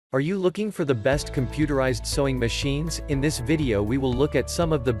Are you looking for the best computerized sewing machines? In this video we will look at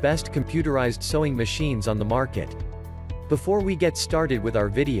some of the best computerized sewing machines on the market. Before we get started with our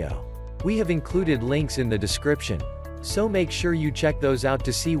video, we have included links in the description, so make sure you check those out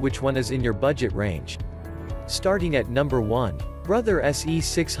to see which one is in your budget range. Starting at number 1. Brother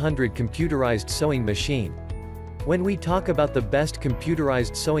SE600 Computerized Sewing Machine. When we talk about the best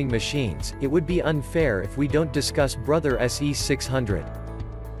computerized sewing machines, it would be unfair if we don't discuss Brother SE600.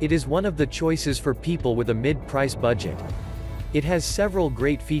 It is one of the choices for people with a mid-price budget. It has several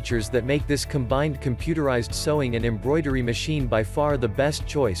great features that make this combined computerized sewing and embroidery machine by far the best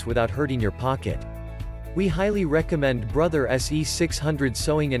choice without hurting your pocket. We highly recommend Brother SE600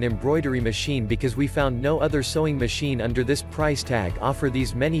 sewing and embroidery machine because we found no other sewing machine under this price tag offer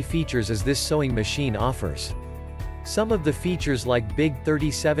these many features as this sewing machine offers. Some of the features like big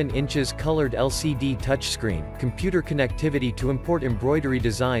 37 inches colored LCD touchscreen, computer connectivity to import embroidery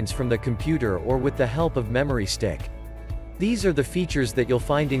designs from the computer or with the help of memory stick. These are the features that you'll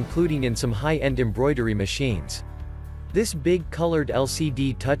find including in some high-end embroidery machines. This big colored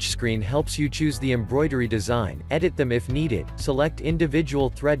LCD touchscreen helps you choose the embroidery design, edit them if needed, select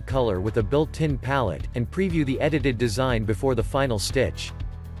individual thread color with a built-in palette, and preview the edited design before the final stitch.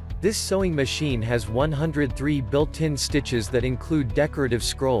 This sewing machine has 103 built-in stitches that include decorative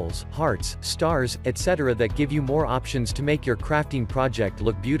scrolls, hearts, stars, etc. that give you more options to make your crafting project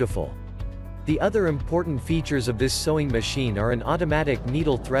look beautiful. The other important features of this sewing machine are an automatic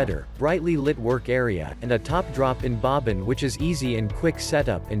needle threader, brightly lit work area, and a top drop-in bobbin which is easy and quick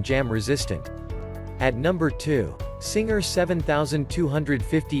setup and jam resistant. At number 2. Singer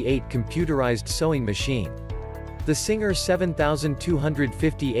 7258 Computerized Sewing Machine. The Singer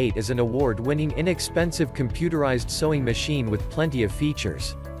 7258 is an award-winning inexpensive computerized sewing machine with plenty of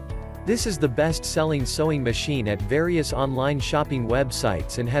features. This is the best-selling sewing machine at various online shopping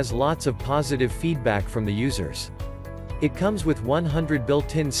websites and has lots of positive feedback from the users. It comes with 100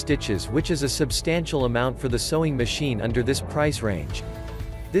 built-in stitches, which is a substantial amount for the sewing machine under this price range.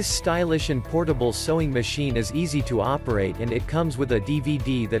 This stylish and portable sewing machine is easy to operate and it comes with a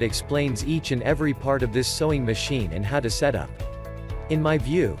DVD that explains each and every part of this sewing machine and how to set up. In my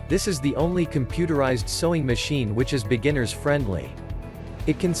view, this is the only computerized sewing machine which is beginners friendly.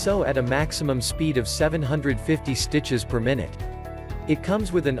 It can sew at a maximum speed of 750 stitches per minute. It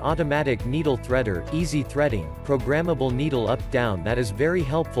comes with an automatic needle threader, easy threading, programmable needle up-down that is very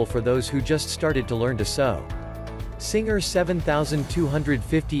helpful for those who just started to learn to sew. Singer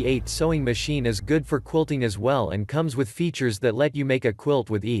 7258 sewing machine is good for quilting as well and comes with features that let you make a quilt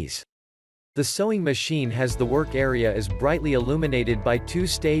with ease. The sewing machine has the work area is brightly illuminated by two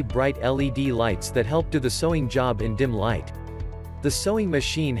stay bright LED lights that help do the sewing job in dim light. The sewing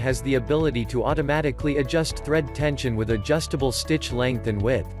machine has the ability to automatically adjust thread tension with adjustable stitch length and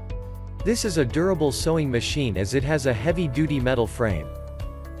width. This is a durable sewing machine as it has a heavy-duty metal frame.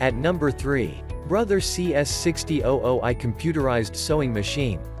 At number 3. Brother CS6000i Computerized Sewing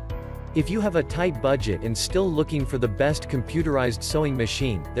Machine. If you have a tight budget and still looking for the best computerized sewing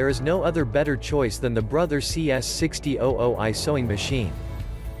machine, there is no other better choice than the Brother CS6000i sewing machine.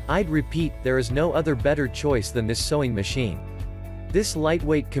 I'd repeat, there is no other better choice than this sewing machine. This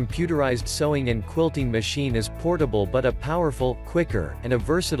lightweight computerized sewing and quilting machine is portable but a powerful, quicker, and a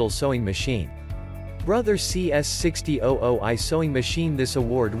versatile sewing machine. Brother CS6000i sewing machine. This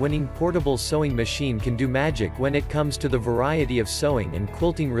award-winning portable sewing machine can do magic when it comes to the variety of sewing and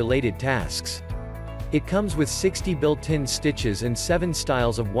quilting related tasks. It comes with 60 built-in stitches and 7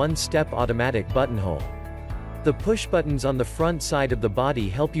 styles of one-step automatic buttonhole. The push buttons on the front side of the body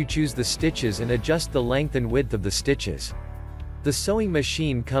help you choose the stitches and adjust the length and width of the stitches. The sewing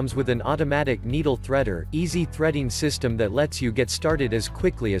machine comes with an automatic needle threader, easy threading system that lets you get started as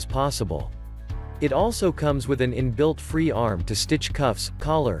quickly as possible. It also comes with an inbuilt free arm to stitch cuffs,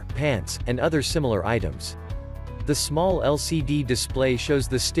 collar, pants, and other similar items. The small LCD display shows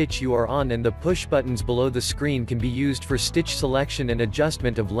the stitch you are on and the push buttons below the screen can be used for stitch selection and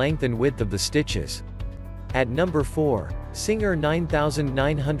adjustment of length and width of the stitches. At number 4. Singer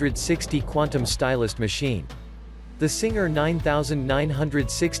 9960 Quantum Stylist Machine. The Singer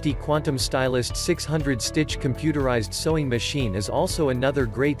 9960 Quantum Stylist 600-stitch computerized sewing machine is also another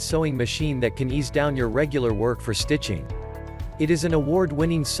great sewing machine that can ease down your regular work for stitching. It is an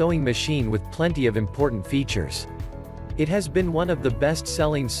award-winning sewing machine with plenty of important features. It has been one of the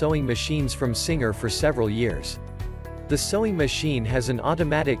best-selling sewing machines from Singer for several years. The sewing machine has an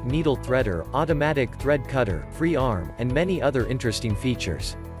automatic needle threader, automatic thread cutter, free arm, and many other interesting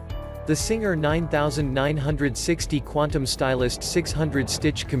features. The Singer 9960 Quantum Stylist 600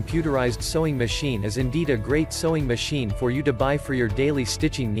 stitch computerized sewing machine is indeed a great sewing machine for you to buy for your daily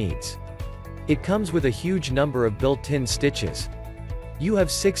stitching needs. It comes with a huge number of built-in stitches. You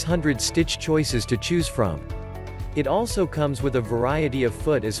have 600 stitch choices to choose from. It also comes with a variety of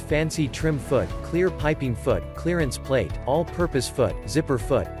foot as fancy trim foot, clear piping foot, clearance plate, all-purpose foot, zipper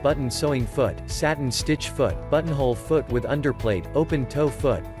foot, button sewing foot, satin stitch foot, buttonhole foot with underplate, open toe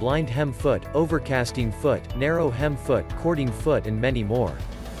foot, blind hem foot, overcasting foot, narrow hem foot, cording foot and many more.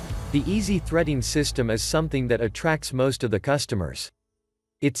 The easy threading system is something that attracts most of the customers.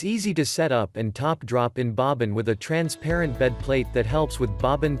 It's easy to set up and top drop in bobbin with a transparent bed plate that helps with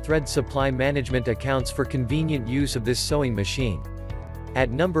bobbin thread supply management accounts for convenient use of this sewing machine.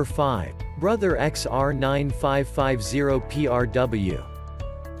 At number 5. Brother XR9550PRW.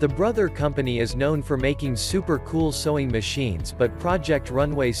 The Brother company is known for making super cool sewing machines, but Project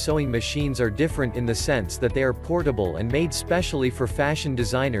Runway sewing machines are different in the sense that they are portable and made specially for fashion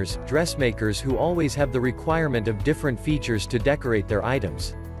designers, dressmakers who always have the requirement of different features to decorate their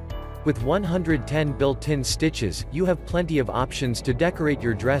items. With 110 built-in stitches, you have plenty of options to decorate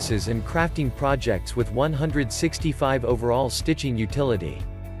your dresses and crafting projects with 165 overall stitching utility.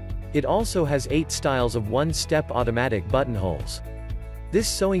 It also has 8 styles of one-step automatic buttonholes. This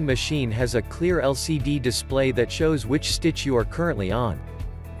sewing machine has a clear LCD display that shows which stitch you are currently on.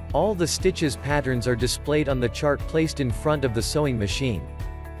 All the stitches patterns are displayed on the chart placed in front of the sewing machine.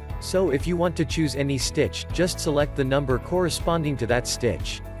 So if you want to choose any stitch, just select the number corresponding to that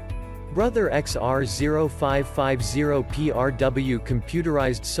stitch. Brother XR0550PRW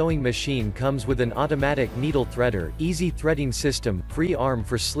computerized sewing machine comes with an automatic needle threader, easy threading system, free arm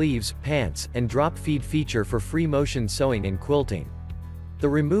for sleeves, pants, and drop feed feature for free motion sewing and quilting. The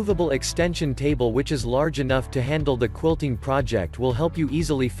removable extension table, which is large enough to handle the quilting project, will help you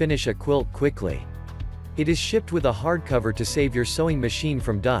easily finish a quilt quickly. It is shipped with a hardcover to save your sewing machine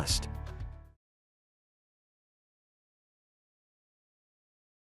from dust.